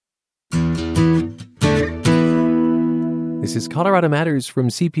This is Colorado Matters from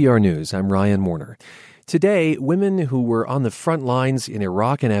CPR News. I'm Ryan Warner. Today, women who were on the front lines in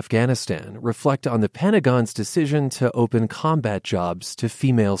Iraq and Afghanistan reflect on the Pentagon's decision to open combat jobs to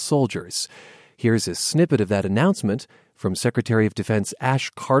female soldiers. Here's a snippet of that announcement from Secretary of Defense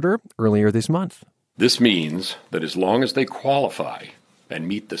Ash Carter earlier this month. This means that as long as they qualify and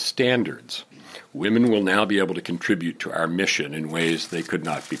meet the standards, women will now be able to contribute to our mission in ways they could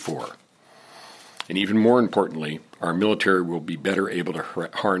not before. And even more importantly, our military will be better able to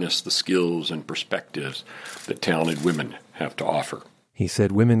harness the skills and perspectives that talented women have to offer. He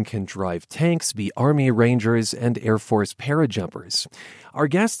said women can drive tanks, be Army Rangers, and Air Force parajumpers. Our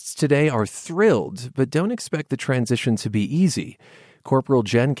guests today are thrilled, but don't expect the transition to be easy. Corporal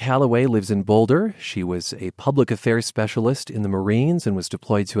Jen Calloway lives in Boulder. She was a public affairs specialist in the Marines and was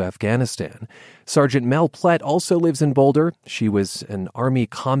deployed to Afghanistan. Sergeant Mel Plett also lives in Boulder. She was an Army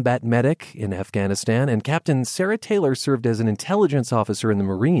combat medic in Afghanistan. And Captain Sarah Taylor served as an intelligence officer in the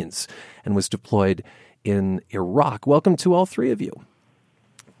Marines and was deployed in Iraq. Welcome to all three of you.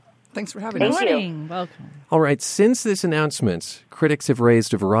 Thanks for having us. Good morning. Welcome. All right. Since this announcement, critics have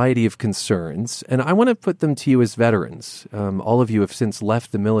raised a variety of concerns, and I want to put them to you as veterans. All of you have since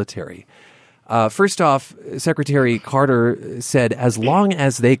left the military. First off, Secretary Carter said as long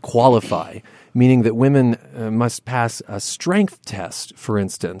as they qualify, meaning that women must pass a strength test, for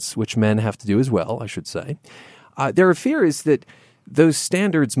instance, which men have to do as well, I should say, there are fears that those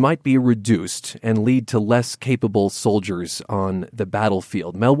standards might be reduced and lead to less capable soldiers on the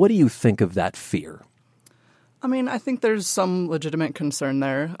battlefield. Mel, what do you think of that fear? I mean, I think there's some legitimate concern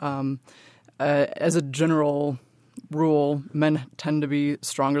there. As a general rule, men tend to be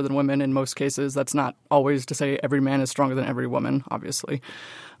stronger than women in most cases. That's not always to say every man is stronger than every woman, obviously.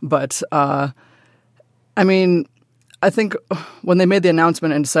 But, I think when they made the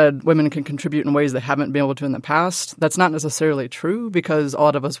announcement and said women can contribute in ways they haven't been able to in the past, that's not necessarily true because a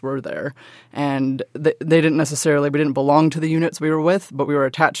lot of us were there. And we didn't belong to the units we were with, but we were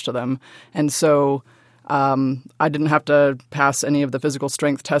attached to them. And so I didn't have to pass any of the physical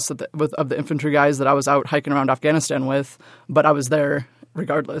strength tests of the infantry guys that I was out hiking around Afghanistan with, but I was there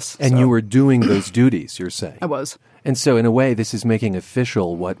regardless. And you were doing those duties, you're saying? I was. And so in a way, this is making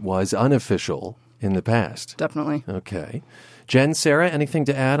official what was unofficial in the past. Definitely. Okay. Jen, Sarah, anything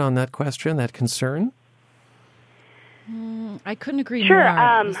to add on that question, that concern? I couldn't agree more. Sure.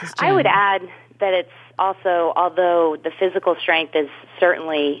 I would add that it's also, although the physical strength is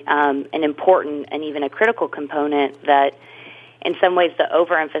certainly an important and even a critical component, that in some ways the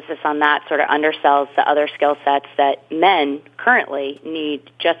overemphasis on that sort of undersells the other skill sets that men currently need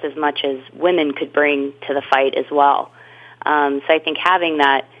just as much as women could bring to the fight as well. So I think having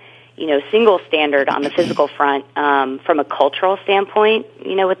that single standard on the physical front, from a cultural standpoint,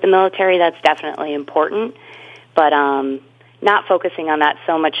 with the military, that's definitely important. But not focusing on that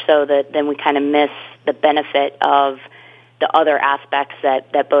so much so that then we kind of miss the benefit of the other aspects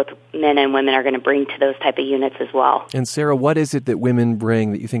that both men and women are going to bring to those type of units as well. And Sarah, what is it that women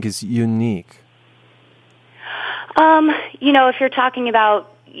bring that you think is unique? If you're talking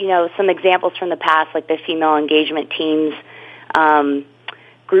about, some examples from the past, like the female engagement teams,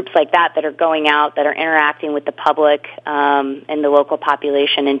 groups like that are going out, that are interacting with the public and the local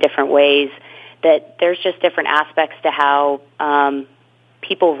population in different ways, that there's just different aspects to how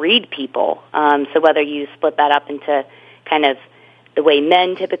people read people. So whether you split that up into kind of the way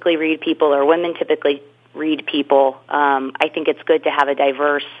men typically read people or women typically read people, I think it's good to have a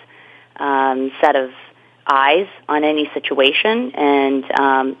diverse set of eyes on any situation, and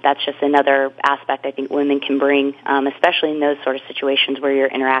that's just another aspect I think women can bring, especially in those sort of situations where you're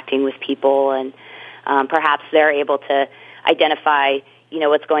interacting with people, and perhaps they're able to identify,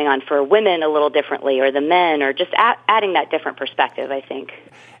 what's going on for women a little differently, or the men, or just adding that different perspective, I think.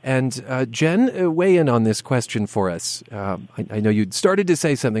 And Jen, weigh in on this question for us. I know you'd started to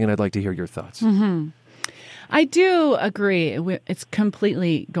say something, and I'd like to hear your thoughts. Mm-hmm. I do agree. It's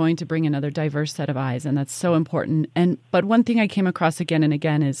completely going to bring another diverse set of eyes, and that's so important. But one thing I came across again and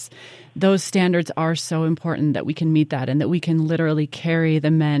again is those standards are so important that we can meet that and that we can literally carry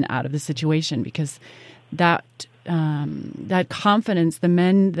the men out of the situation, because that confidence, the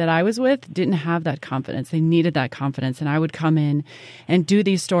men that I was with didn't have that confidence. They needed that confidence. And I would come in and do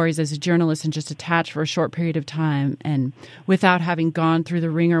these stories as a journalist and just attach for a short period of time. And without having gone through the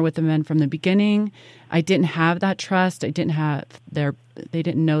ringer with the men from the beginning, I didn't have that trust. They didn't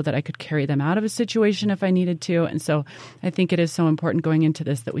know that I could carry them out of a situation if I needed to. And so I think it is so important going into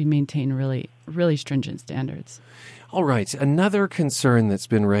this that we maintain really, really stringent standards. All right. Another concern that's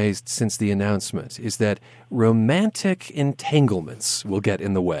been raised since the announcement is that romantic entanglements will get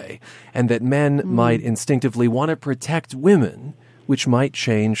in the way, and that men might instinctively want to protect women, which might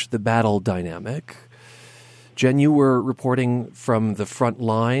change the battle dynamic. Jen, you were reporting from the front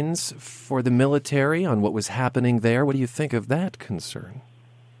lines for the military on what was happening there. What do you think of that concern?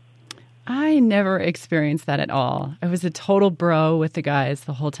 I never experienced that at all. I was a total bro with the guys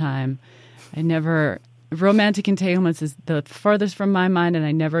the whole time. Romantic entanglements is the farthest from my mind, and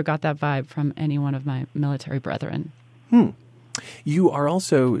I never got that vibe from any one of my military brethren. You are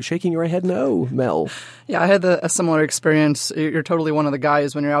also shaking your head no, Mel. Yeah, I had a similar experience. You're totally one of the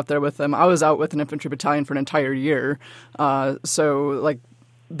guys when you're out there with them. I was out with an infantry battalion for an entire year. So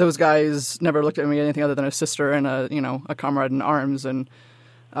those guys never looked at me anything other than a sister and a comrade in arms. And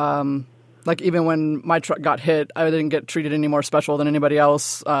even when my truck got hit, I didn't get treated any more special than anybody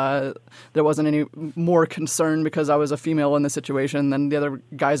else. There wasn't any more concern because I was a female in the situation than the other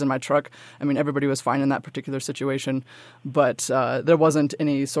guys in my truck. I mean, everybody was fine in that particular situation. But there wasn't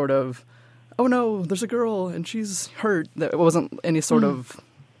any sort of, oh no, there's a girl and she's hurt. There wasn't any sort of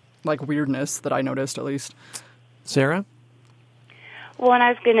weirdness that I noticed, at least. Sarah? Well, and I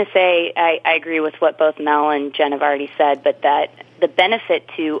was going to say, I agree with what both Mel and Jen have already said, but that the benefit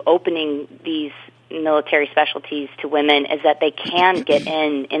to opening these military specialties to women is that they can get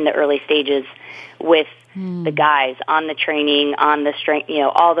in the early stages with the guys on the training, on the strength,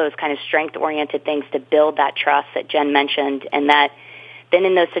 all those kind of strength-oriented things to build that trust that Jen mentioned, and that then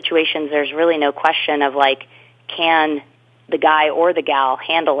in those situations there's really no question of can the guy or the gal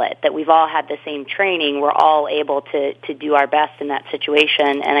handle it, that we've all had the same training, we're all able to do our best in that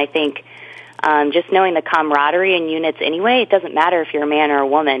situation. And I think just knowing the camaraderie in units anyway, it doesn't matter if you're a man or a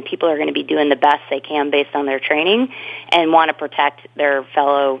woman. People are going to be doing the best they can based on their training and want to protect their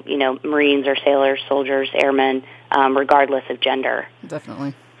fellow, Marines or sailors, soldiers, airmen, regardless of gender.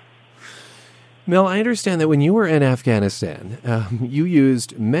 Definitely. Mel, I understand that when you were in Afghanistan, you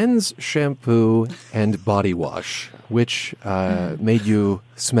used men's shampoo and body wash, which made you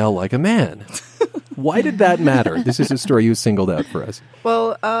smell like a man. Why did that matter? This is a story you singled out for us.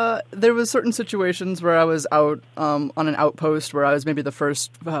 Well, there was certain situations where I was out on an outpost where I was maybe the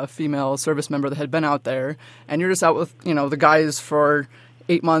first female service member that had been out there, and you're just out with the guys for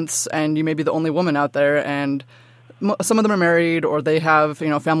 8 months, and you may be the only woman out there, and some of them are married or they have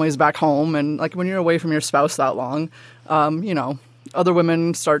families back home, and when you're away from your spouse that long, other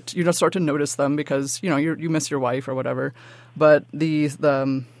women start to notice them because you miss your wife or whatever. But the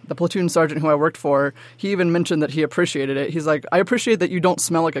platoon sergeant who I worked for, he even mentioned that he appreciated it. He's like, I appreciate that you don't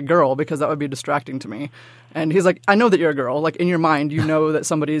smell like a girl because that would be distracting to me. And he's like, I know that you're a girl. In your mind, you know that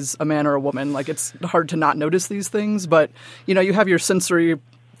somebody's a man or a woman. It's hard to not notice these things, but you have your sensory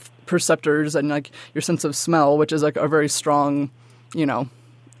perceptors and your sense of smell, which is a very strong,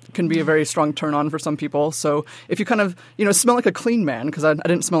 can be a very strong turn on for some people. So if you kind of, smell like a clean man, because I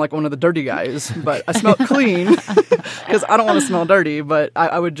didn't smell like one of the dirty guys, but I smelled clean because I don't want to smell dirty, but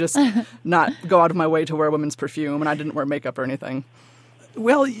I would just not go out of my way to wear women's perfume, and I didn't wear makeup or anything.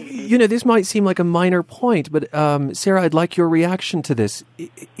 Well, this might seem like a minor point, but Sarah, I'd like your reaction to this.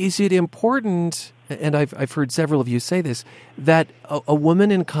 Is it important, and I've heard several of you say this, that a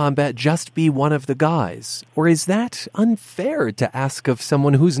woman in combat just be one of the guys? Or is that unfair to ask of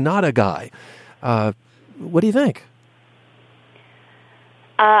someone who's not a guy? What do you think?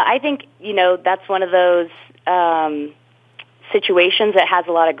 I think, that's one of those situations that has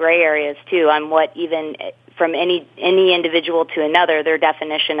a lot of gray areas, too, on what even from any individual to another, their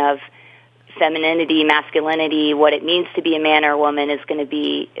definition of femininity, masculinity, what it means to be a man or a woman is going to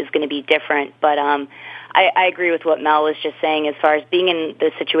be different. But I agree with what Mel was just saying as far as being in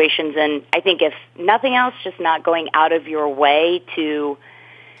the situations, and I think if nothing else, just not going out of your way to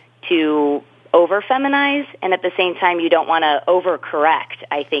over-feminize, and at the same time you don't want to over-correct,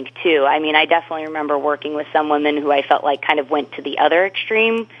 I think, too. I mean, I definitely remember working with some women who I felt like kind of went to the other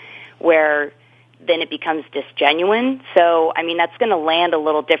extreme, where then it becomes disgenuine. So, I mean, that's going to land a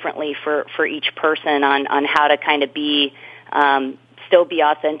little differently for each person on how to kind of be, still be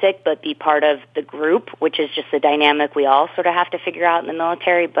authentic, but be part of the group, which is just the dynamic we all sort of have to figure out in the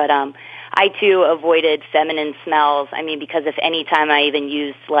military. But I, too, avoided feminine smells. I mean, because if any time I even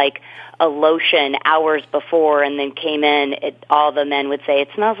used, a lotion hours before and then came in, all the men would say, it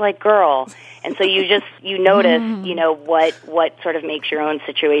smells like girl. And so you notice, what sort of makes your own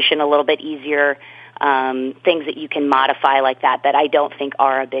situation a little bit easier, things that you can modify like that I don't think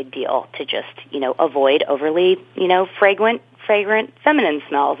are a big deal to just, avoid overly, fragrant feminine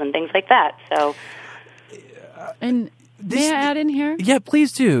smells and things like that. So. And may I add in here? Yeah,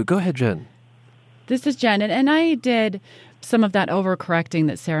 please do. Go ahead, Jen. This is Jen, and I did some of that overcorrecting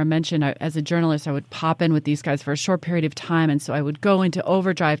that Sarah mentioned. As a journalist, I would pop in with these guys for a short period of time, and so I would go into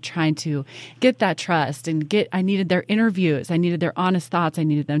overdrive trying to get that trust and I needed their interviews. I needed their honest thoughts. I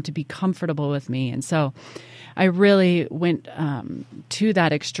needed them to be comfortable with me. And so I really went to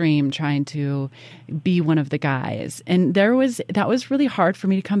that extreme, trying to be one of the guys. And that was really hard for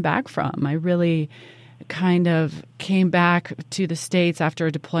me to come back from. I really kind of came back to the States after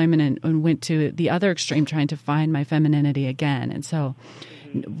a deployment and went to the other extreme, trying to find my femininity again. And so,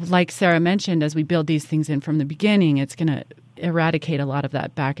 like Sarah mentioned, as we build these things in from the beginning, it's going to eradicate a lot of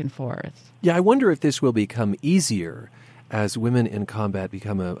that back and forth. Yeah, I wonder if this will become easier as women in combat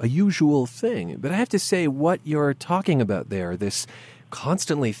become a usual thing. But I have to say, what you're talking about there, this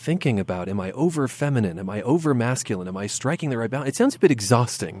constantly thinking about, am I over feminine? Am I over masculine? Am I striking the right balance? It sounds a bit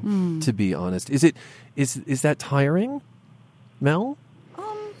exhausting, to be honest. Is that tiring, Mel?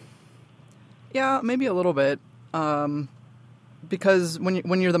 Yeah, maybe a little bit. Because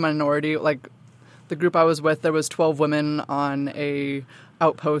when you're the minority, like the group I was with, there was 12 women on a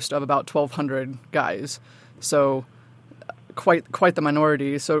outpost of about 1,200 guys. So quite the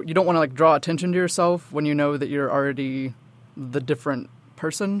minority. So you don't want to like draw attention to yourself when you know that you're already the different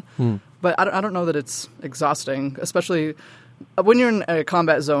person. But I don't know that it's exhausting, especially when you're in a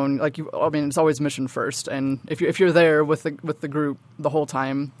combat zone. Like it's always mission first, and if you're there with the group the whole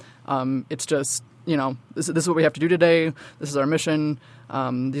time, it's just this is what we have to do today. This is our mission.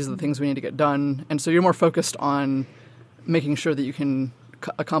 These are the things we need to get done, and so you're more focused on making sure that you can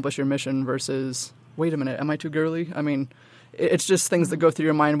accomplish your mission versus, wait a minute, am I too girly? I mean, it's just things that go through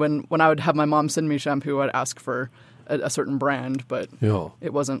your mind. When I would have my mom send me shampoo, I'd ask for a certain brand, but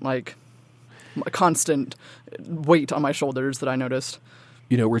it wasn't like a constant weight on my shoulders that I noticed.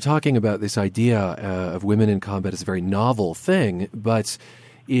 We're talking about this idea of women in combat as a very novel thing, but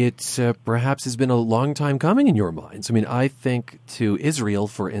it perhaps has been a long time coming in your minds. I mean, I think to Israel,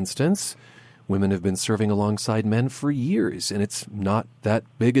 for instance, women have been serving alongside men for years, and it's not that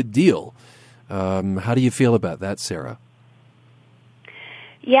big a deal. How do you feel about that, Sarah?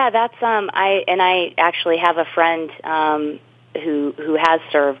 Yeah, that's I actually have a friend who has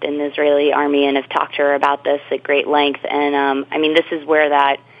served in the Israeli army and have talked to her about this at great length. And this is where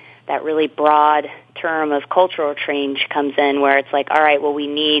that really broad term of cultural change comes in, where it's like, all right, well, we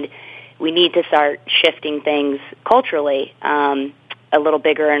need to start shifting things culturally a little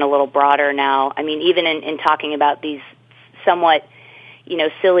bigger and a little broader now. I mean, even in talking about these somewhat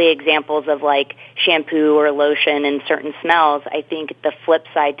silly examples of like shampoo or lotion and certain smells, I think the flip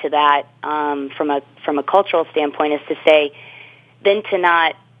side to that, from a cultural standpoint, is to say, then to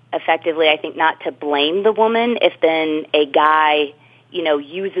not effectively, I think, not to blame the woman if then a guy,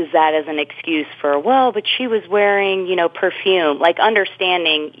 uses that as an excuse for, well, but she was wearing, perfume. Like,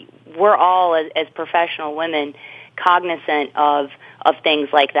 understanding we're all as professional women cognizant of things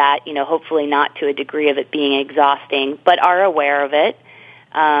like that, hopefully not to a degree of it being exhausting, but are aware of it.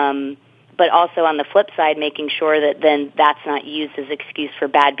 But also on the flip side, making sure that then that's not used as excuse for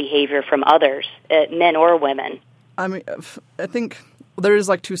bad behavior from others, men or women. I mean, I think there is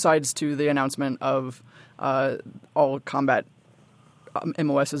like two sides to the announcement of all combat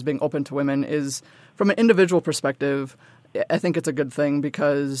MOS as being open to women. Is from an individual perspective, I think it's a good thing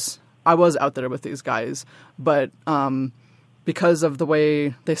because I was out there with these guys, but because of the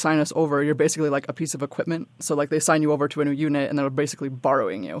way they sign us over, you're basically like a piece of equipment. So like they sign you over to a new unit and they're basically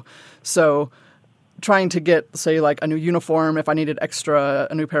borrowing you. So trying to get, say, like a new uniform, if I needed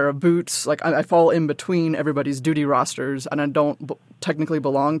a new pair of boots, like I fall in between everybody's duty rosters and I don't technically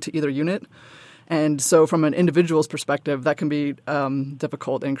belong to either unit. And so from an individual's perspective, that can be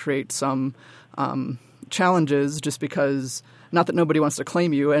difficult and create some challenges just because, not that nobody wants to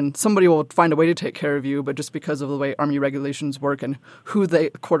claim you, and somebody will find a way to take care of you, but just because of the way Army regulations work and who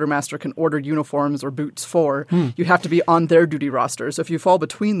the quartermaster can order uniforms or boots for, you have to be on their duty roster. So if you fall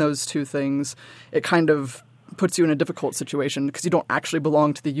between those two things, it kind of puts you in a difficult situation because you don't actually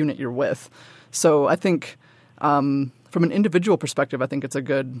belong to the unit you're with. So I think from an individual perspective, I think it's a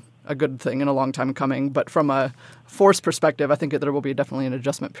good thing and a long time coming. But from a force perspective, I think there will be definitely an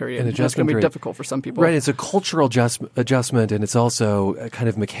adjustment period. It's going to be difficult for some people. Right, it's a cultural adjustment, and it's also kind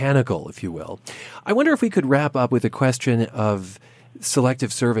of mechanical, if you will. I wonder if we could wrap up with a question of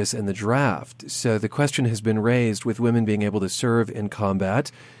selective service and the draft. So the question has been raised with women being able to serve in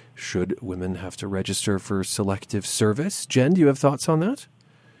combat. Should women have to register for selective service? Jen, do you have thoughts on that?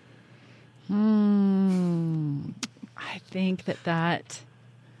 I think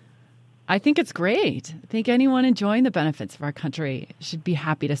I think it's great. I think anyone enjoying the benefits of our country should be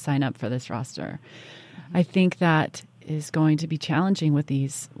happy to sign up for this roster. I think that is going to be challenging with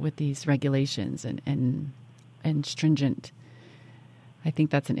these regulations, and and stringent? I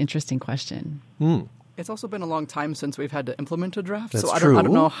think that's an interesting question. It's also been a long time since we've had to implement a draft, That's so I true.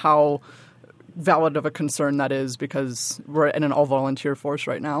 don't know how valid of a concern that is because we're in an all-volunteer force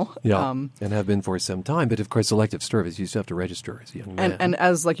right now. Yeah, and have been for some time. But of course, elective service, you still have to register as a young man. And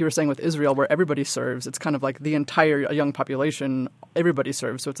as like you were saying with Israel, where everybody serves, it's kind of like the entire young population, everybody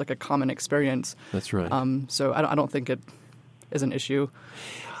serves, so it's like a common experience. That's right. So I don't think it is an issue.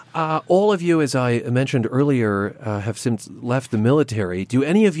 All of you, as I mentioned earlier, have since left the military. Do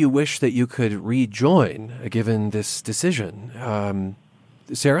any of you wish that you could rejoin, given this decision?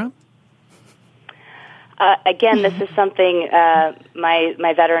 Sarah? Again, this is something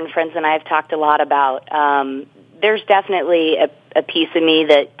my veteran friends and I have talked a lot about. There's definitely a piece of me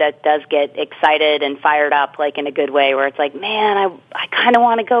that does get excited and fired up, like in a good way, where it's like, man, I kind of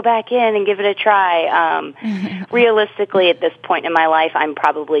want to go back in and give it a try. Realistically, at this point in my life, I'm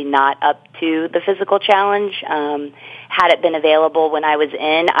probably not up to the physical challenge. Had it been available when I was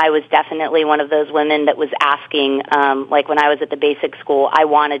in, I was definitely one of those women that was asking, like when I was at the basic school, I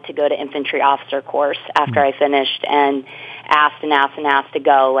wanted to go to infantry officer course after I finished, and asked to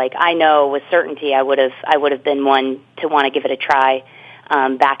go. Like, I know with certainty I would have been one to want to give it a try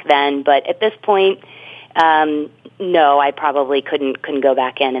back then. But at this point, no, I probably couldn't go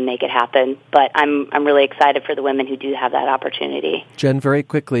back in and make it happen. But I'm really excited for the women who do have that opportunity. Jen, very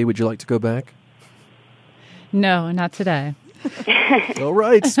quickly, would you like to go back? No, not today. All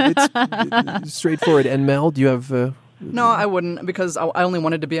right. It's straightforward. And Mel, do you have... No, I wouldn't, because I only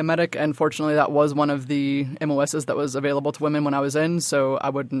wanted to be a medic, and fortunately that was one of the MOSs that was available to women when I was in, so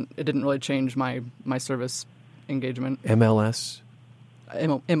it didn't really change my service engagement. MLS?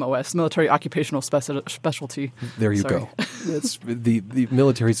 MOS, Military Occupational Specialty. There you Sorry. go. That's the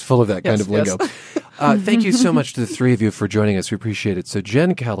military's full of that kind Yes, of lingo. yes. Thank you so much to the three of you for joining us. We appreciate it. So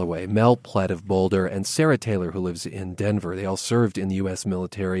Jen Calloway, Mel Plett of Boulder, and Sarah Taylor, who lives in Denver. They all served in the U.S.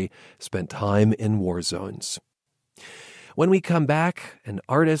 military, spent time in war zones. When we come back, an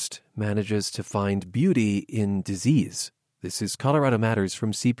artist manages to find beauty in disease. This is Colorado Matters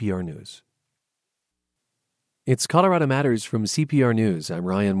from CPR News. It's Colorado Matters from CPR News. I'm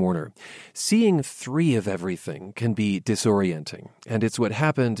Ryan Warner. Seeing three of everything can be disorienting, and it's what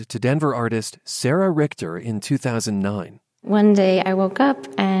happened to Denver artist Sarah Richter in 2009. One day I woke up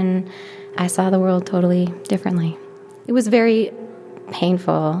and I saw the world totally differently. It was very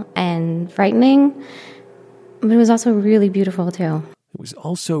painful and frightening, but it was also really beautiful too. It was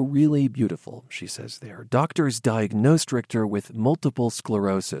also really beautiful, she says there. Doctors diagnosed Richter with multiple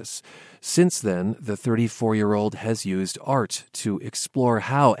sclerosis. Since then, the 34-year-old has used art to explore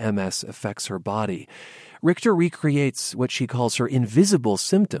how MS affects her body. Richter recreates what she calls her invisible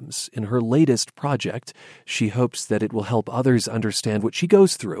symptoms in her latest project. She hopes that it will help others understand what she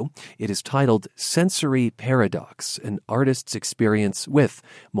goes through. It is titled Sensory Paradox, an artist's experience with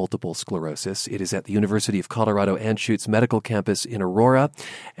multiple sclerosis. It is at the University of Colorado Anschutz Medical Campus in Aurora.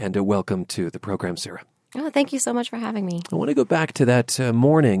 And welcome to the program, Sarah. Oh, thank you so much for having me. I want to go back to that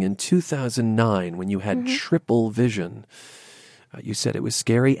morning in 2009 when you had triple vision. You said it was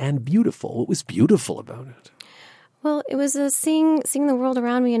scary and beautiful. What was beautiful about it? Well, it was seeing the world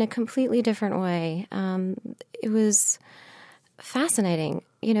around me in a completely different way. It was fascinating.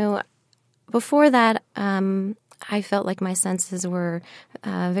 You know, before that, I felt like my senses were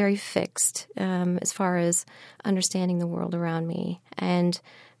very fixed as far as understanding the world around me, and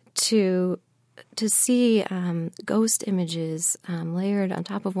to see ghost images layered on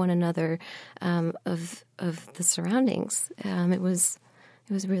top of one another of the surroundings, it was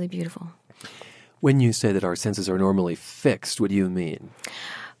really beautiful. When you say that our senses are normally fixed, what do you mean?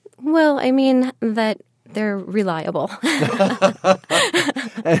 Well, I mean that they're reliable.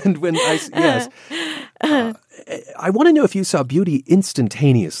 And when I want to know if you saw beauty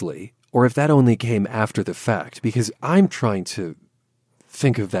instantaneously or if that only came after the fact, because I'm trying to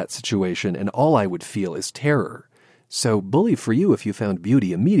think of that situation, and all I would feel is terror. So, bully for you if you found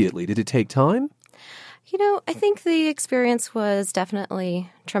beauty immediately. Did it take time? You know, I think the experience was definitely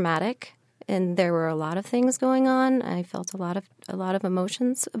traumatic, and there were a lot of things going on. I felt a lot of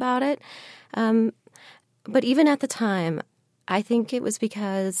emotions about it. But even at the time, I think it was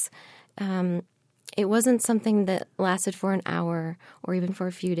because it wasn't something that lasted for an hour or even for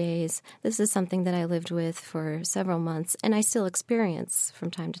a few days. This is something that I lived with for several months, and I still experience from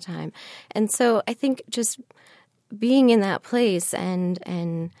time to time. And so I think just being in that place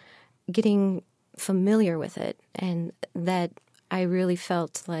and getting familiar with it, and that I really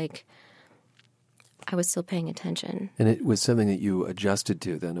felt like I was still paying attention. And it was something that you adjusted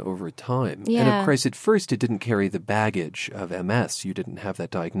to then over time. Yeah. And of course, at first it didn't carry the baggage of MS. You didn't have that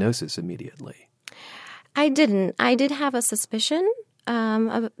diagnosis immediately. I didn't. I did have a suspicion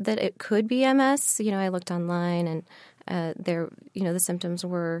that it could be MS. I looked online, and the symptoms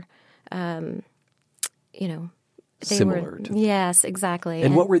were, similar. Yes, exactly.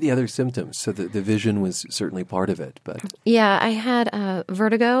 And what were the other symptoms? So the vision was certainly part of it, but yeah, I had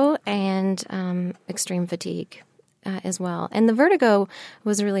vertigo and extreme fatigue as well. And the vertigo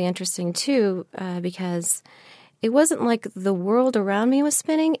was really interesting too, because it wasn't like the world around me was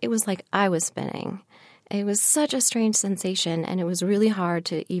spinning; it was like I was spinning. It was such a strange sensation, and it was really hard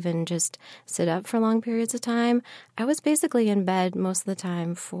to even just sit up for long periods of time. I was basically in bed most of the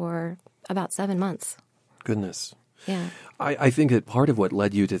time for about 7 months. Goodness. Yeah. I think that part of what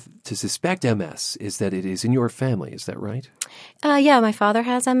led you to suspect MS is that it is in your family. Is that right? Yeah, my father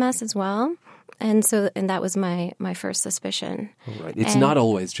has MS as well. And that was my first suspicion. All right. It's not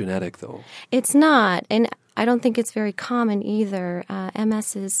always genetic, though. It's not. And I don't think it's very common either.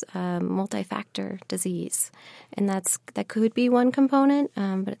 MS is a multi-factor disease. And that could be one component,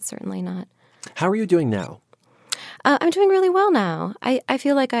 but it's certainly not. How are you doing now? I'm doing really well now. I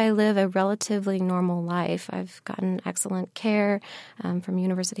feel like I live a relatively normal life. I've gotten excellent care from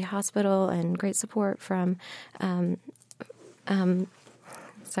University Hospital and great support from the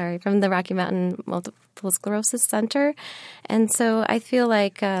Rocky Mountain Multiple Sclerosis Center. And so I feel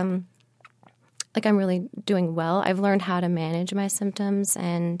like I'm really doing well. I've learned how to manage my symptoms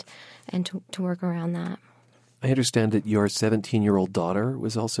and to work around that. I understand that your 17-year-old daughter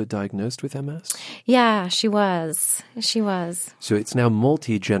was also diagnosed with MS? Yeah, she was. So it's now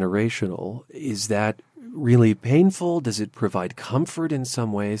multi-generational. Is that really painful? Does it provide comfort in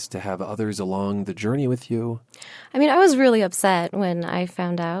some ways to have others along the journey with you? I mean, I was really upset when I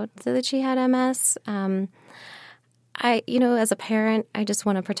found out that she had MS. As a parent, I just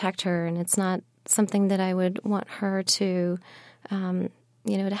want to protect her, and it's not something that I would want her to, to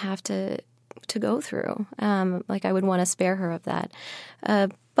have to go through. I would want to spare her of that.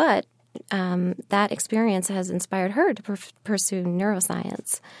 But that experience has inspired her to pursue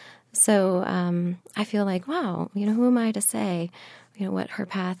neuroscience. So I feel like, wow, who am I to say, what her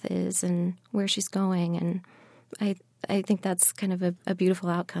path is and where she's going? And I think that's kind of a beautiful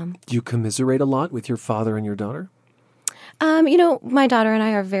outcome. Do you commiserate a lot with your father and your daughter? My daughter and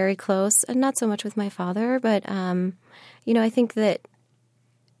I are very close, and not so much with my father, but, I think that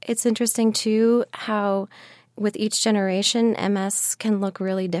it's interesting, too, how with each generation, MS can look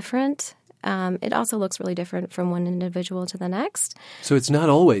really different. It also looks really different from one individual to the next. So it's not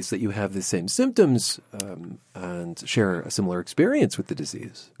always that you have the same symptoms and share a similar experience with the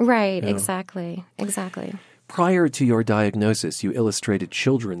disease. Right, exactly. Prior to your diagnosis, you illustrated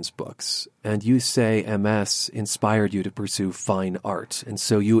children's books, and you say MS inspired you to pursue fine art. And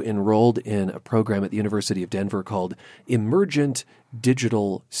so you enrolled in a program at the University of Denver called Emergent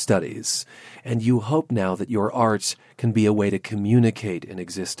Digital Studies. And you hope now that your art can be a way to communicate an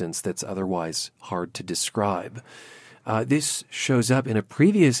existence that's otherwise hard to describe. This shows up in a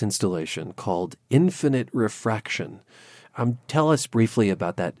previous installation called Infinite Refraction. Tell us briefly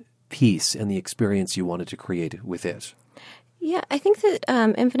about that piece and the experience you wanted to create with it. Yeah, I think that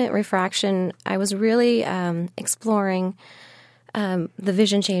Infinite Refraction, I was really exploring the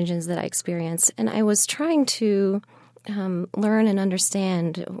vision changes that I experienced, and I was trying to learn and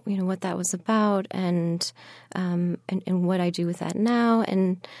understand, what that was about, and what I do with that now.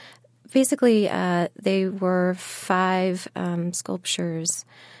 And basically, they were 5 sculptures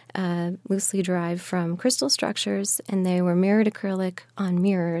loosely derived from crystal structures, and they were mirrored acrylic on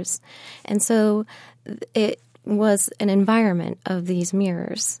mirrors. And so it was an environment of these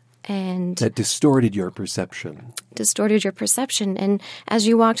mirrors. And that distorted your perception. And as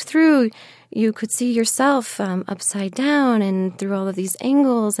you walked through, you could see yourself upside down and through all of these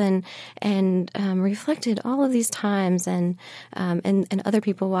angles and reflected all of these times and other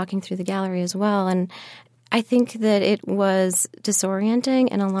people walking through the gallery as well. And I think that it was disorienting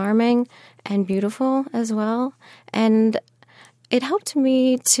and alarming and beautiful as well. And it helped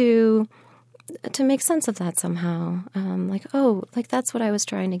me to make sense of that somehow. That's what I was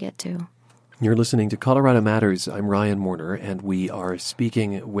trying to get to. You're listening to Colorado Matters. I'm Ryan Warner, and we are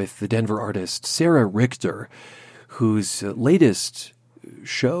speaking with the Denver artist Sarah Richter, whose latest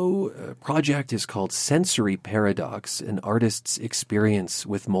project is called Sensory Paradox, an artist's experience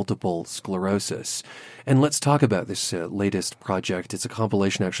with multiple sclerosis. And let's talk about this latest project. It's a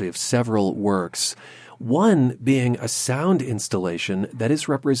compilation actually of several works, one being a sound installation that is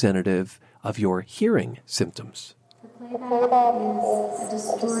representative of your hearing symptoms. The playback is a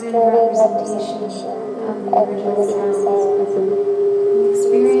distorted representation of the original sounds. The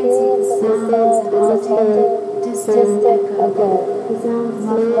experience of the sounds, haunting, distant echo,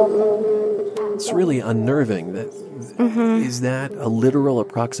 muffled movement, It's really unnerving. Is that a literal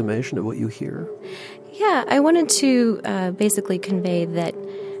approximation of what you hear? Yeah, I wanted to basically convey that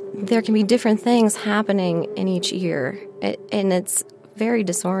there can be different things happening in each ear, and it's very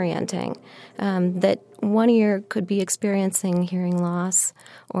disorienting. That one ear could be experiencing hearing loss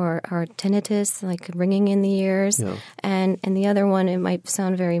or tinnitus, like ringing in the ears, and the other one, it might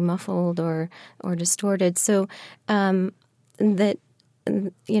sound very muffled or distorted. So that,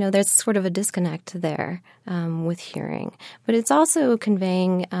 there's sort of a disconnect there with hearing. But it's also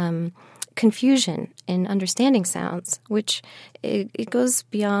conveying confusion in understanding sounds, which it goes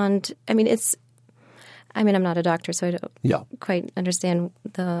beyond. I'm not a doctor, so I don't quite understand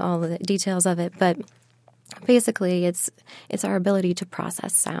all the details of it. But basically, it's our ability to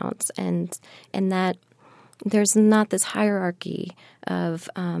process sounds, and that there's not this hierarchy of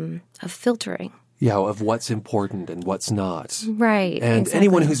filtering. Yeah, of what's important and what's not. Right. And exactly.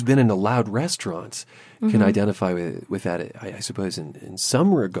 anyone who's been in a loud restaurant can identify with that, I suppose, in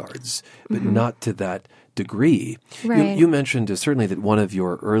some regards, but not to that degree. Right. You mentioned certainly that one of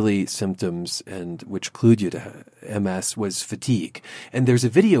your early symptoms, and which clued you to MS, was fatigue. And there's a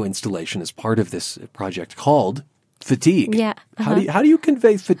video installation as part of this project called Fatigue. Yeah. How do you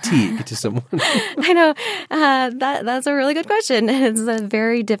convey fatigue to someone? I know. That's a really good question. It's a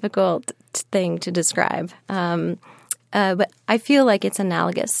very difficult thing to describe. But I feel like it's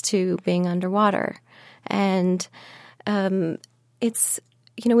analogous to being underwater. And it's,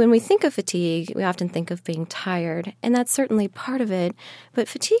 when we think of fatigue, we often think of being tired. And that's certainly part of it. But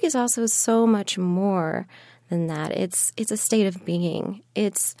fatigue is also so much more than that. It's a state of being.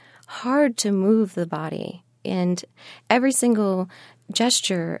 It's hard to move the body. And every single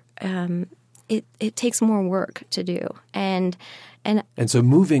gesture, it takes more work to do. And so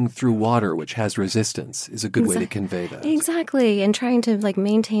moving through water, which has resistance, is a good way to convey that. Exactly. And trying to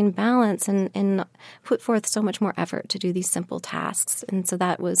maintain balance and put forth so much more effort to do these simple tasks. And so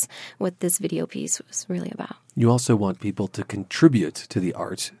that was what this video piece was really about. You also want people to contribute to the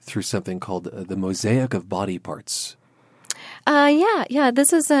art through something called the Mosaic of Body Parts. Yeah.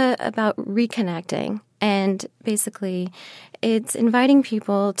 This is about reconnecting. And basically, it's inviting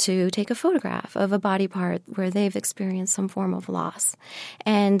people to take a photograph of a body part where they've experienced some form of loss.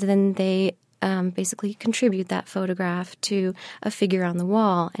 And then they basically contribute that photograph to a figure on the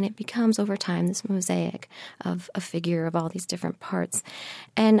wall. And it becomes, over time, this mosaic of a figure of all these different parts.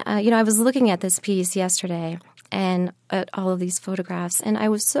 And, I was looking at this piece yesterday and at all of these photographs, and I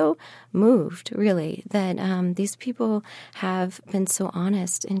was so moved, really, that these people have been so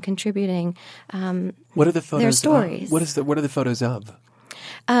honest in contributing what are the photos their stories. What are the photos of?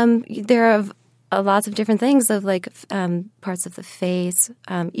 There are lots of different things of parts of the face,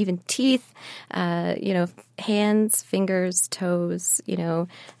 even teeth, hands, fingers, toes,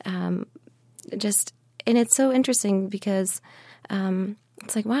 and it's so interesting because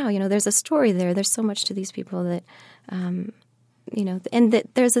it's like, wow, there's a story there. There's so much to these people that, and that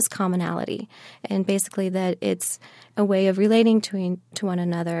there's this commonality. And basically that it's a way of relating to one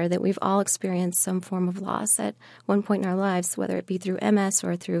another, that we've all experienced some form of loss at one point in our lives, whether it be through MS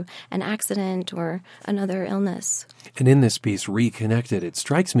or through an accident or another illness. And in this piece, Reconnected, it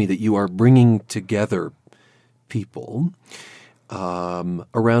strikes me that you are bringing together people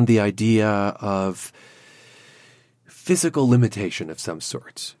around the idea of physical limitation of some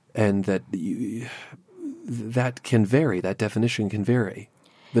sort, and that that can vary, that definition can vary.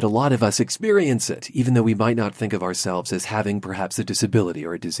 But a lot of us experience it, even though we might not think of ourselves as having perhaps a disability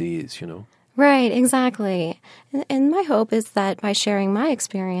or a disease, Right, exactly. And my hope is that by sharing my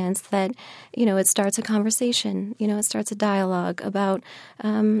experience that, it starts a conversation, it starts a dialogue about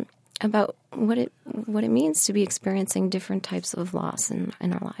what it means to be experiencing different types of loss in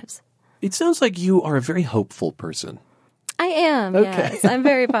our lives. It sounds like you are a very hopeful person. I am, okay. Yes. I'm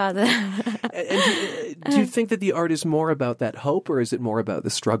very positive. And do you think that the art is more about that hope, or is it more about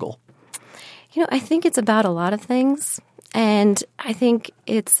the struggle? I think it's about a lot of things, and I think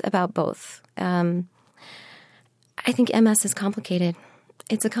it's about both. I think MS is complicated.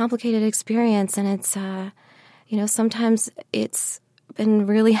 It's a complicated experience, and it's, sometimes it's been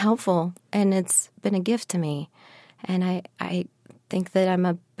really helpful, and it's been a gift to me. And I think that I'm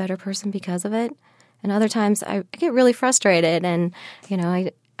a better person because of it. And other times I get really frustrated, and,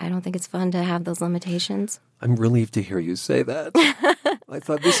 I don't think it's fun to have those limitations. I'm relieved to hear you say that. I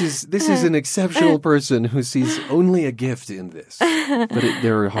thought this is an exceptional person who sees only a gift in this. But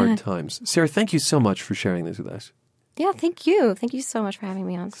there are hard times. Sarah, thank you so much for sharing this with us. Yeah, thank you. Thank you so much for having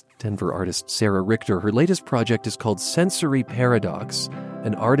me on. Denver artist Sarah Richter. Her latest project is called Sensory Paradox,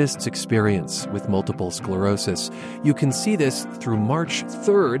 an artist's experience with multiple sclerosis. You can see this through March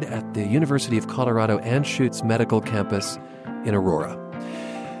 3rd at the University of Colorado Anschutz Medical Campus in Aurora.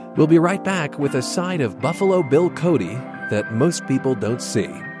 We'll be right back with a side of Buffalo Bill Cody that most people don't see.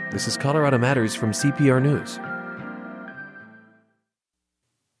 This is Colorado Matters from CPR News.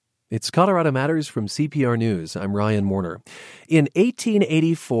 It's Colorado Matters from CPR News. I'm Ryan Warner. In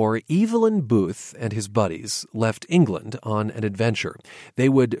 1884, Evelyn Booth and his buddies left England on an adventure. They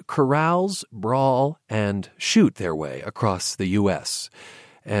would carouse, brawl, and shoot their way across the U.S.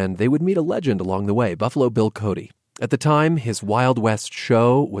 And they would meet a legend along the way, Buffalo Bill Cody. At the time, his Wild West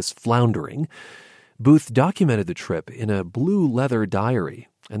show was floundering. Booth documented the trip in a blue leather diary.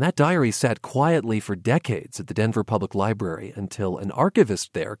 And that diary sat quietly for decades at the Denver Public Library until an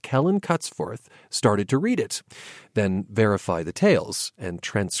archivist there, Kellen Cutsforth, started to read it, then verify the tales and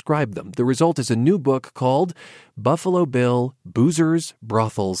transcribe them. The result is a new book called Buffalo Bill, Boozers,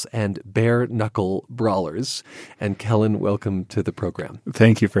 Brothels, and Bare-Knuckle Brawlers. And Kellen, welcome to the program.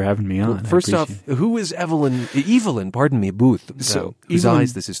 Thank you for having me on. First off, who is Evelyn Booth, whose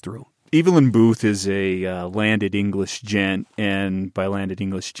eyes this is through? Evelyn Booth is a landed English gent, and by landed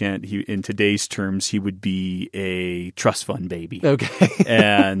English gent, in today's terms, he would be a trust fund baby. Okay.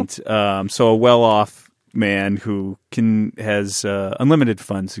 And so a well-off man who has unlimited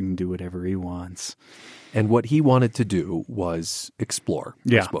funds and can do whatever he wants. And what he wanted to do was explore,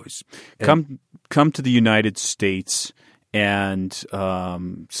 I suppose. Come to the United States, and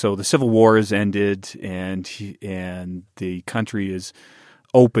so the Civil War has ended, and the country is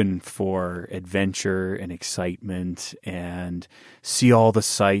open for adventure and excitement, and see all the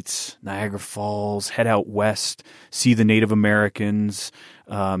sights, Niagara Falls, head out west, see the Native Americans,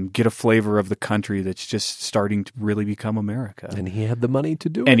 get a flavor of the country that's just starting to really become America. And he had the money to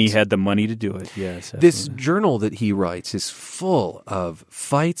do it. And he had the money to do it, yes. This journal that he writes is full of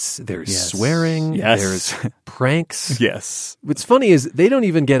fights, there's swearing, there's pranks. Yes. What's funny is they don't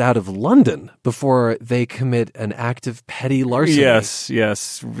even get out of London before they commit an act of petty larceny. Yes.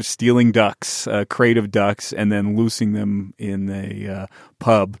 Stealing ducks, a crate of ducks, and then loosing them in a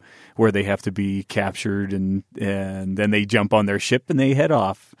pub where they have to be captured, and then they jump on their ship and they head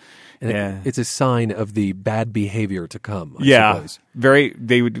off. And it's a sign of the bad behavior to come, I suppose.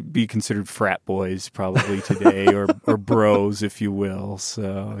 They would be considered frat boys probably today, or bros, if you will.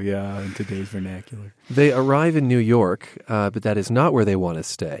 So, in today's vernacular. They arrive in New York, but that is not where they want to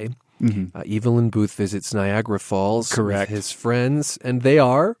stay. Mm-hmm. Evelyn Booth visits Niagara Falls with his friends, and they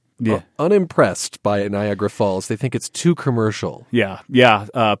are unimpressed by Niagara Falls. They think it's too commercial.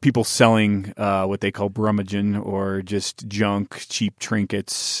 People selling what they call brummagem, or just junk, cheap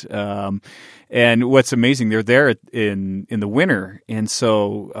trinkets. And what's amazing, they're there in the winter, and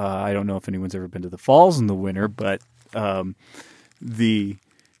so I don't know if anyone's ever been to the falls in the winter, but the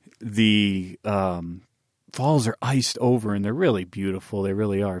falls are iced over, and they're really beautiful. They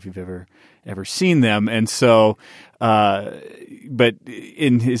really are, if you've ever seen them. And so, but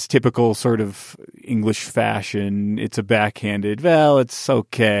in his typical sort of English fashion, it's a backhanded, well, it's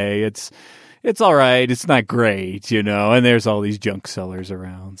okay. It's all right. It's not great, and there's all these junk sellers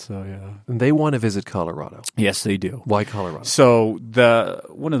around. So, And they want to visit Colorado. Yes, they do. Why Colorado? So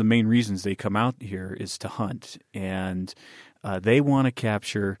one of the main reasons they come out here is to hunt, and they want to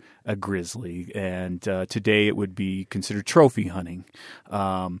capture a grizzly, and today it would be considered trophy hunting.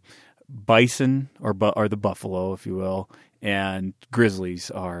 Bison, or the buffalo, if you will, and grizzlies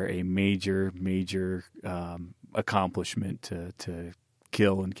are a major accomplishment to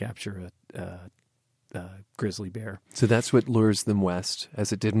kill and capture a grizzly bear. So that's what lures them west,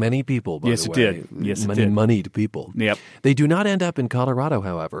 as it did many people, by the way. Yes, it did. Many moneyed people. Yep. They do not end up in Colorado,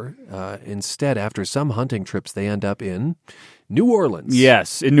 however. Instead, after some hunting trips, they end up in New Orleans.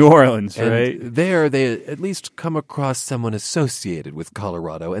 Yes, in New Orleans, and right? There, they at least come across someone associated with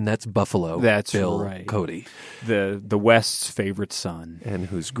Colorado, and that's Buffalo Bill Cody. The West's favorite son. And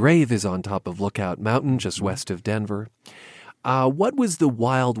whose grave is on top of Lookout Mountain, just west of Denver. What was the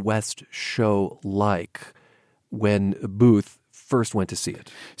Wild West show like when Booth first went to see it?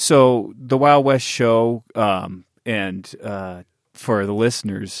 So the Wild West show, for the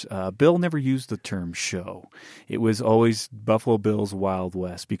listeners, Bill never used the term show. It was always Buffalo Bill's Wild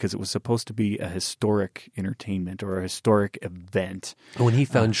West, because it was supposed to be a historic entertainment or a historic event. When he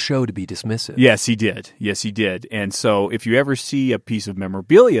found show to be dismissive. Yes, he did. And so if you ever see a piece of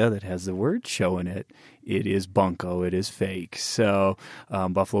memorabilia that has the word show in it, it is bunko, it is fake. So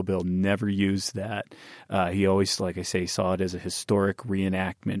Buffalo Bill never used that. He always, like I say, saw it as a historic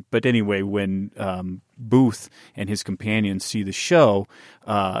reenactment. But anyway, when Booth and his companions see the show,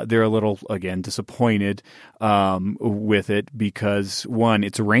 they're a little, again, disappointed with it because, one,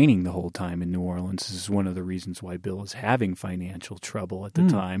 it's raining the whole time in New Orleans. This is one of the reasons why Bill is having financial trouble at the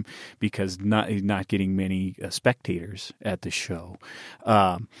time, because he's not getting many spectators at the show.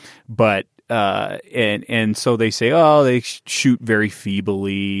 And so they say, oh, they shoot very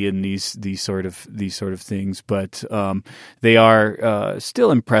feebly and these sort of things, but they are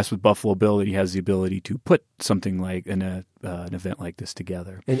still impressed with Buffalo Bill that he has the ability to put something like an event like this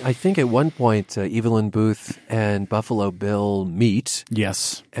together. And I think at one point, Evelyn Booth and Buffalo Bill meet.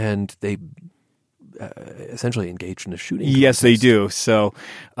 Yes, and they essentially engaged in a shooting. Yes, they do. So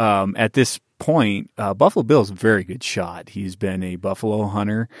at this point, Buffalo Bill is a very good shot. He's been a buffalo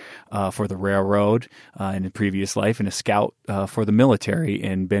hunter for the railroad in a previous life and a scout for the military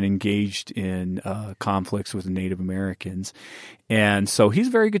and been engaged in conflicts with the Native Americans. And so he's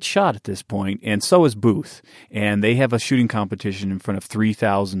a very good shot at this point, and so is Booth. And they have a shooting competition in front of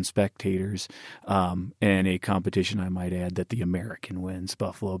 3,000 spectators, and a competition, I might add, that the American wins.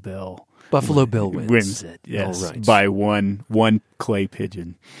 Buffalo Bill wins it, yes, right. By one clay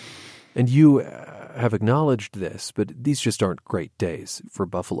pigeon. And you have acknowledged this, but these just aren't great days for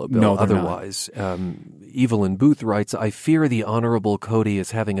Buffalo Bill. No, they're otherwise. Evelyn Booth writes, I fear the Honorable Cody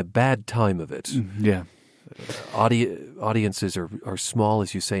is having a bad time of it. Yeah. Audiences are small,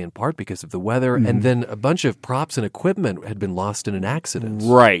 as you say, in part because of the weather, and then a bunch of props and equipment had been lost in an accident.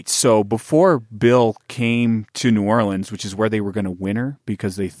 Right. So before Bill came to New Orleans, which is where they were going to winter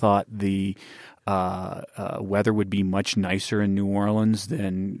because they thought the weather would be much nicer in New Orleans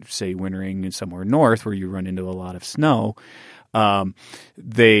than, say, wintering in somewhere north where you run into a lot of snow.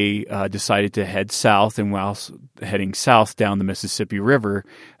 They decided to head south, and while heading south down the Mississippi River,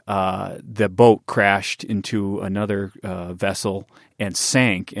 the boat crashed into another vessel and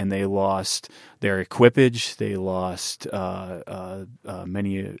sank, and they lost their equipage. They lost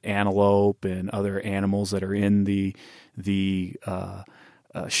many antelope and other animals that are in the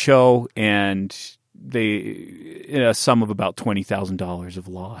show, and a sum of about $20,000 of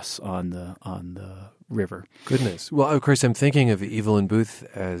loss on the river. Goodness. Well, of course, I'm thinking of Evelyn Booth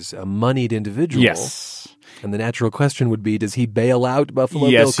as a moneyed individual. Yes. And the natural question would be, does he bail out Buffalo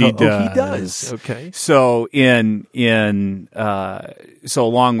Bill? Yes, he does. Oh, he does. Okay. So so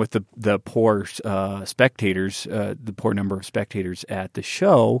along with the poor spectators, the poor number of spectators at the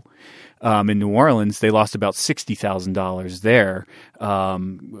show in New Orleans, they lost about $60,000 there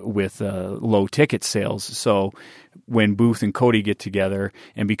with low ticket sales. So when Booth and Cody get together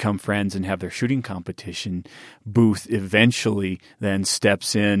and become friends and have their shooting competition, Booth eventually then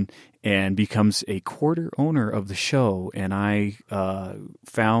steps in and becomes a quarter owner of the show. And I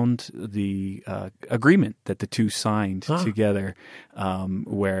found the agreement that the two signed together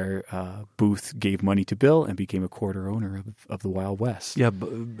where Booth gave money to Bill and became a quarter owner of the Wild West. Yeah,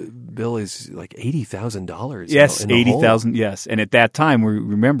 Bill is like $80,000. Yes, $80,000. Yes, and at that time, we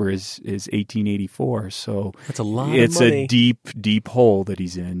remember is 1884. So that's a lot. It's of money. A deep hole that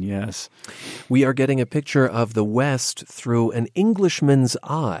he's in. Yes, we are getting a picture of the West through an Englishman's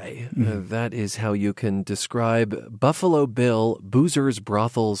eye. That is how you can describe Buffalo Bill, boozers,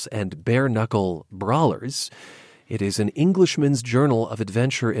 brothels, and bare-knuckle brawlers. It is an Englishman's Journal of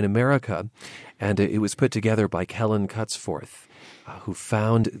Adventure in America, and it was put together by Kellen Cutsforth, who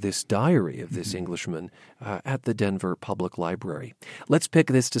found this diary of this Englishman at the Denver Public Library. Let's pick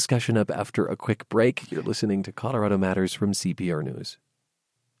this discussion up after a quick break. You're listening to Colorado Matters from CPR News.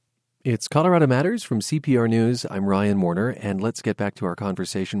 It's Colorado Matters from CPR News. I'm Ryan Warner, and let's get back to our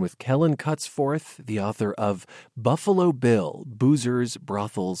conversation with Kellen Cutsforth, the author of Buffalo Bill, Boozers,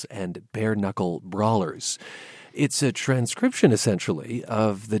 Brothels, and Bare-Knuckle Brawlers. It's a transcription, essentially,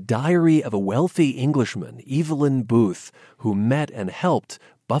 of the diary of a wealthy Englishman, Evelyn Booth, who met and helped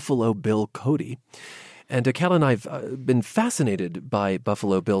Buffalo Bill Cody. And Kellen, I've been fascinated by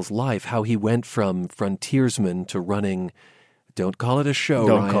Buffalo Bill's life, how he went from frontiersman to running... Don't call it a show,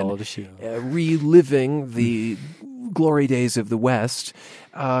 Don't Ryan. call it a show. Reliving the glory days of the West.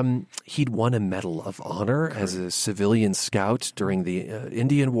 He'd won a Medal of Honor as a civilian scout during the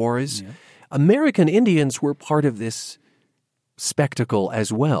Indian Wars. Yeah. American Indians were part of this spectacle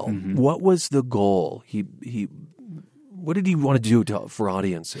as well. Mm-hmm. What was the goal? What did he want to do for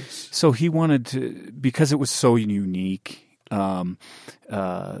audiences? So he wanted to, because it was so unique. The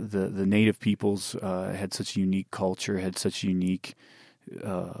native peoples had such a unique culture, had such unique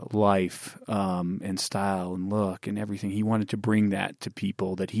life and style and look and everything. He wanted to bring that to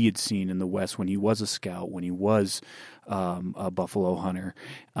people that he had seen in the West when he was a scout, when he was a buffalo hunter.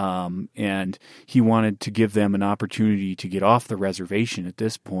 And he wanted to give them an opportunity to get off the reservation at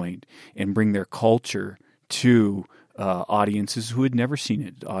this point and bring their culture to audiences who had never seen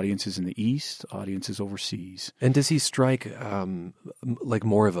it, audiences in the East, audiences overseas. And does he strike like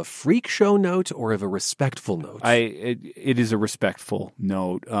more of a freak show note or of a respectful note? It is a respectful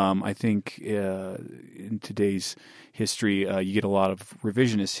note. I think in today's history, you get a lot of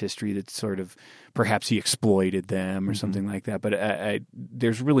revisionist history that sort of perhaps he exploited them or something like that. But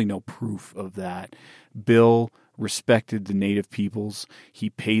there's really no proof of that. Bill respected the native peoples. He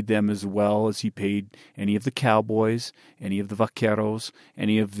paid them as well as he paid any of the cowboys, any of the vaqueros,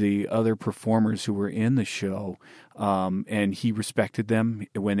 any of the other performers who were in the show. And he respected them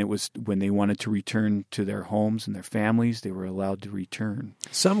when they wanted to return to their homes and their families. They were allowed to return.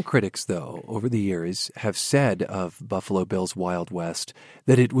 Some critics, though, over the years have said of Buffalo Bill's Wild West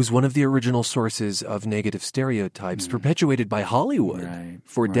that it was one of the original sources of negative stereotypes perpetuated by Hollywood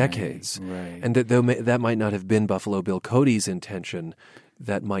for decades. And that though that might not have been Buffalo Bill Cody's intention,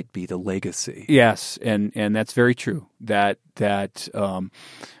 that might be the legacy. Yes, and that's very true. That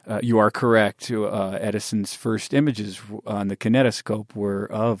you are correct. Edison's first images on the kinetoscope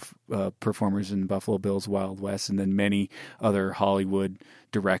were of performers in Buffalo Bill's Wild West, and then many other Hollywood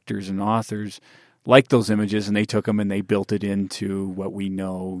directors and authors liked those images, and they took them and they built it into what we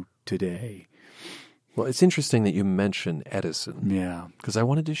know today. Well, it's interesting that you mention Edison. Yeah. Because I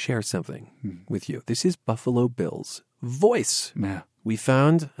wanted to share something with you. This is Buffalo Bill's voice. Yeah. We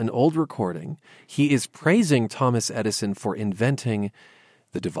found an old recording. He is praising Thomas Edison for inventing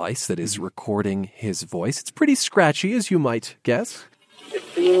the device that is recording his voice. It's pretty scratchy, as you might guess. It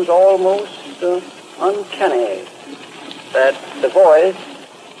seems almost uncanny that the voice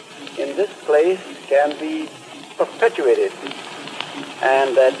in this place can be perpetuated,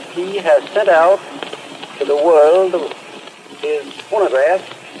 and that he has sent out to the world his phonographs,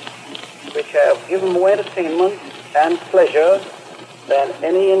 which have given more entertainment and pleasure than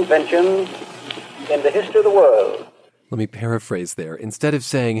any invention in the history of the world. Let me paraphrase there. Instead of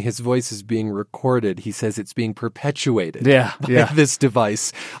saying his voice is being recorded, he says it's being perpetuated by this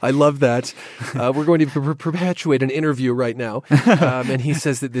device. I love that. We're going to perpetuate an interview right now. And he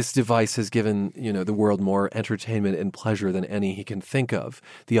says that this device has given, the world more entertainment and pleasure than any he can think of.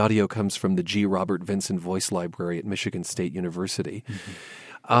 The audio comes from the G. Robert Vincent Voice Library at Michigan State University.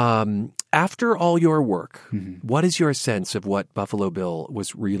 After all your work, what is your sense of what Buffalo Bill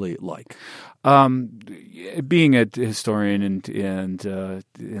was really like? Being a historian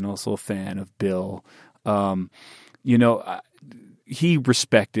and also a fan of Bill, he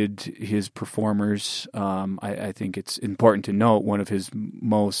respected his performers. I think it's important to note one of his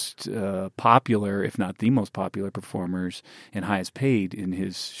most popular, if not the most popular performers and highest paid in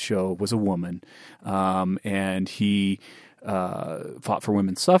his show was a woman. And he fought for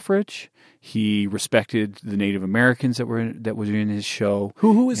women's suffrage. He respected the Native Americans that was in his show.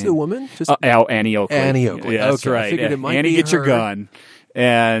 Who is the woman? Annie Oakley. Annie Oakley. Yeah, that's okay. right. I figured it might Annie, be get her. your gun.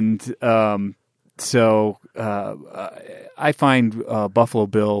 And so I find Buffalo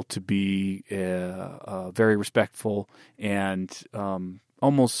Bill to be very respectful and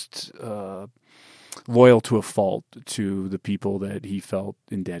almost loyal to a fault to the people that he felt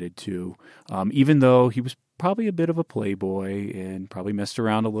indebted to, even though he was probably a bit of a playboy and probably messed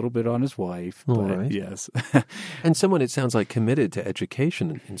around a little bit on his wife. All but right. Yes. And someone, it sounds like, committed to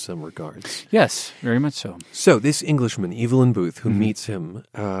education in some regards. Yes, very much so. So this Englishman, Evelyn Booth, who meets him,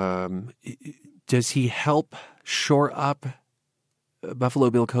 does he help shore up Buffalo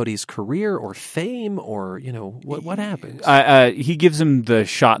Bill Cody's career or fame, or what happens? He gives him the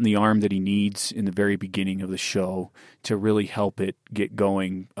shot in the arm that he needs in the very beginning of the show to really help it get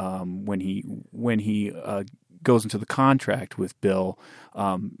going. When he goes into the contract with Bill,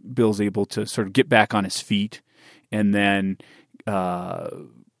 Bill's able to sort of get back on his feet and then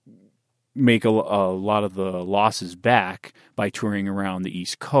make a lot of the losses back by touring around the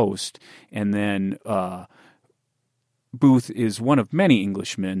East Coast, and then Booth is one of many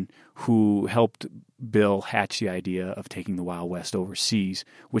Englishmen who helped Bill hatch the idea of taking the Wild West overseas,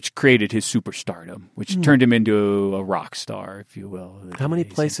 which created his superstardom, which turned him into a rock star, if you will. How many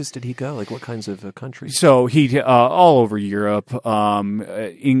places did he go? Like what kinds of countries? So he all over Europe,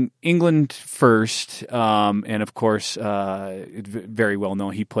 England first, and of course, very well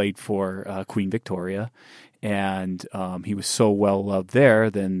known. He played for Queen Victoria. And he was so well loved there,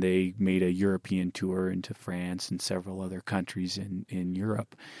 then they made a European tour into France and several other countries in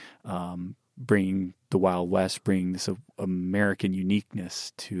Europe. bringing the Wild West, bringing this American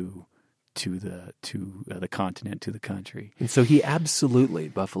uniqueness to the continent, to the country. And so he absolutely,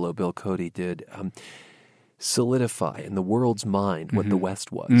 Buffalo Bill Cody did solidify in the world's mind what the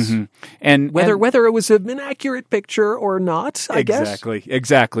West was. Mm-hmm. And whether it was an inaccurate picture or not, I guess.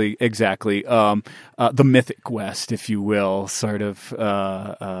 Exactly. The mythic West, if you will, sort of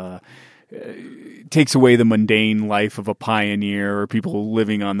takes away the mundane life of a pioneer or people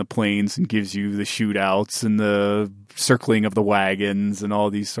living on the plains and gives you the shootouts and the circling of the wagons and all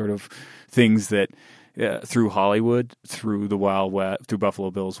these sort of things that through Hollywood, through the Wild West, through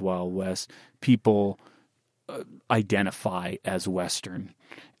Buffalo Bill's Wild West, people identify as Western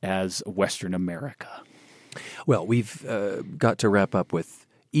America. Well, we've got to wrap up with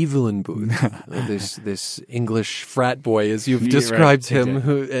Evelyn Booth, this English frat boy, as you've described him,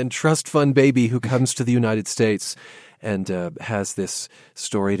 and trust fund baby who comes to the United States and has this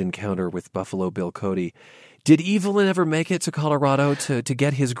storied encounter with Buffalo Bill Cody. Did Evelyn ever make it to Colorado to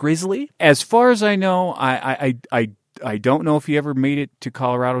get his grizzly? As far as I know, I don't know if he ever made it to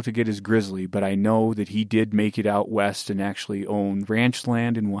Colorado to get his grizzly, but I know that he did make it out west and actually own ranch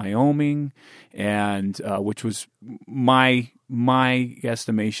land in Wyoming, and which was my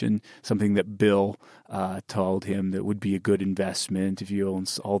estimation, something that Bill told him that would be a good investment if you own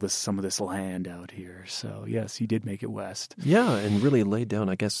some of this land out here. So yes, he did make it west. Yeah, and really laid down,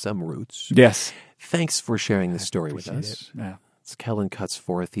 I guess, some roots. Yes. Thanks for sharing this story with us. Yeah. It's Kellen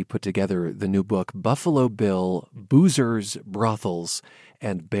Cutsforth. He put together the new book, Buffalo Bill, Boozers, Brothels,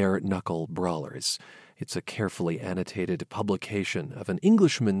 and Bare Knuckle Brawlers. It's a carefully annotated publication of an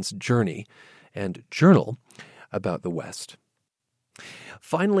Englishman's journey and journal about the West.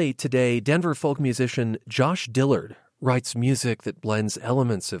 Finally, today, Denver folk musician Josh Dillard writes music that blends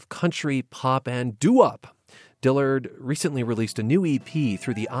elements of country, pop, and doo-wop. Dillard recently released a new EP,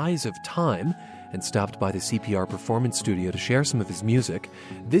 Through the Eyes of Time, and stopped by the CPR Performance Studio to share some of his music.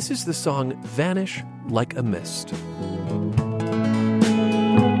 This is the song Vanish Like a Mist.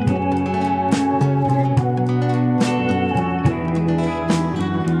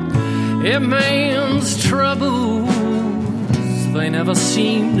 A man's troubles, they never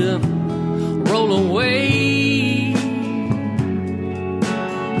seem to roll away.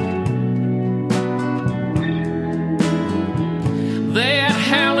 That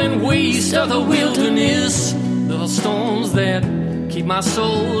howling waste of the wilderness, the storms that keep my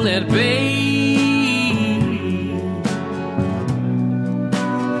soul at bay.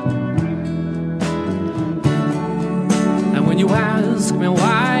 And when you ask me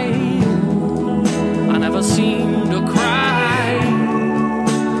why, I never seem to cry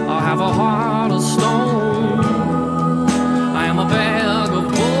or have a heart of stone. I am a bag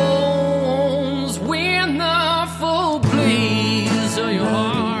of bones when the full blaze of your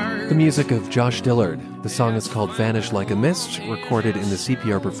heart. The music of Josh Dillard. The song is called Vanish Like a Mist, recorded in the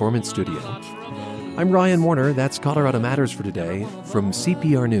CPR Performance Studio. I'm Ryan Warner. That's Colorado Matters for today. From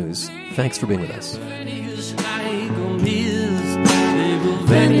CPR News, thanks for being with us.